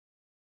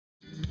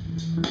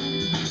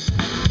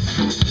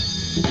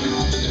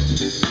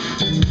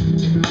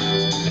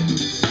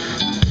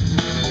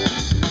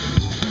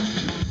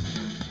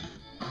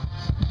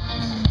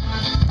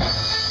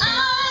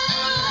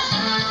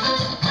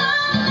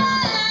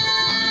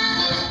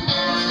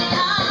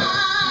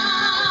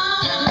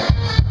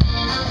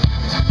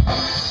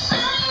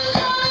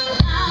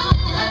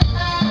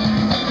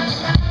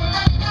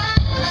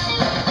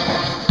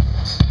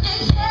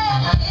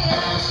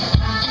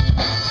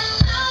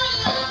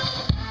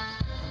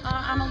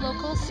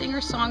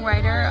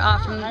Singer-songwriter.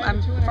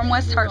 I'm from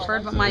West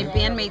Hartford, but my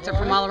bandmates are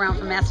from all around,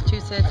 from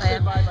Massachusetts. I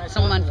have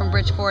someone from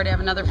Bridgeport. I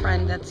have another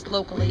friend that's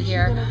locally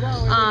here.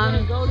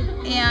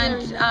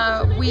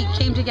 We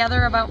came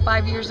together about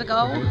 5 years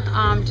ago,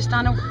 just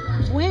on a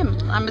whim.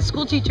 I'm a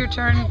school teacher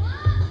turned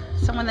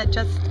someone that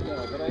just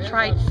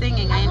tried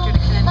singing. I entered a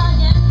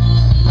Connecticut.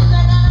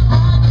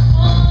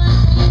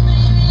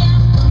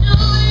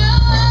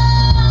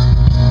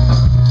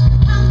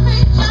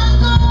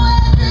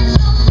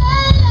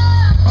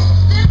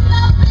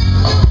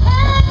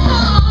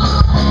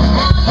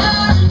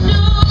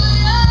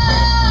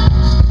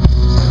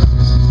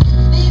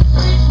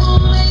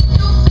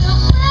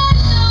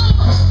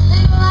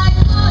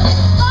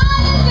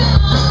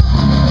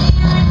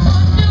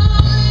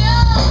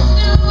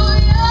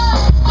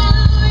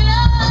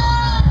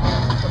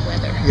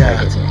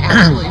 It's an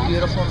absolutely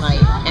beautiful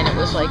night, and it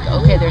was like,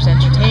 okay, there's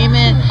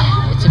entertainment,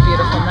 it's a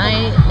beautiful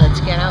night, let's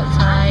get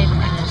outside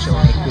and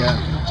enjoy. Yeah,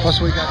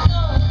 plus we got...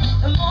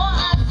 The more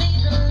I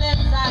see, the less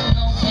I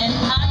know, and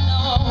I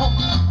know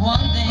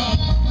one thing.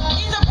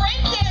 He's a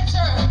break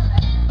dancer.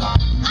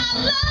 I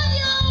love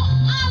you,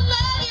 I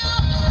love you,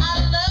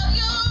 I love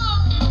you.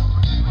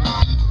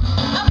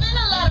 I've been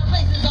a lot of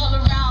places all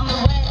around the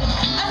way.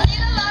 I've seen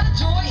a lot of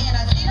joy and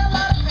I've seen a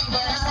lot of pain.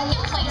 And our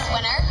second place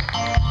winner,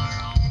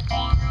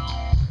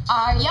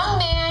 our young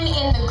man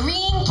in the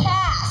green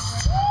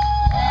cast.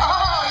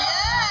 Oh,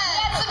 yeah! He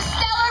had some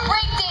stellar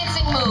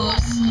breakdancing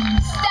moves.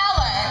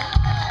 Stellar.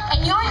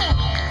 And your name?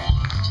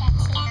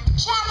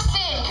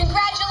 Jackson.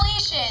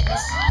 Congratulations.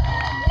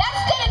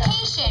 That's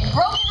dedication.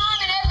 Broken arm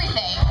and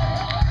everything.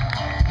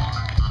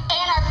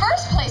 And our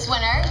first place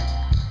winner,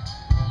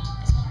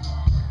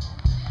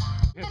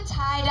 the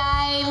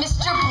tie-dye,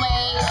 Mr.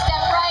 Blake.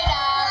 Step right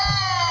up.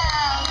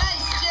 Wow,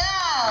 nice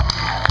job.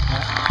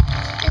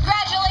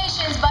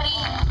 Congratulations, buddy.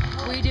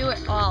 We do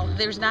it all.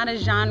 There's not a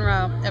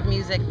genre of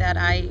music that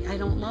I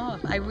don't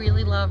love. I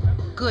really love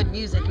good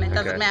music, and it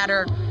doesn't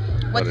matter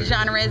what the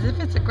genre is. If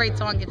it's a great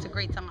song, it's a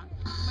great song.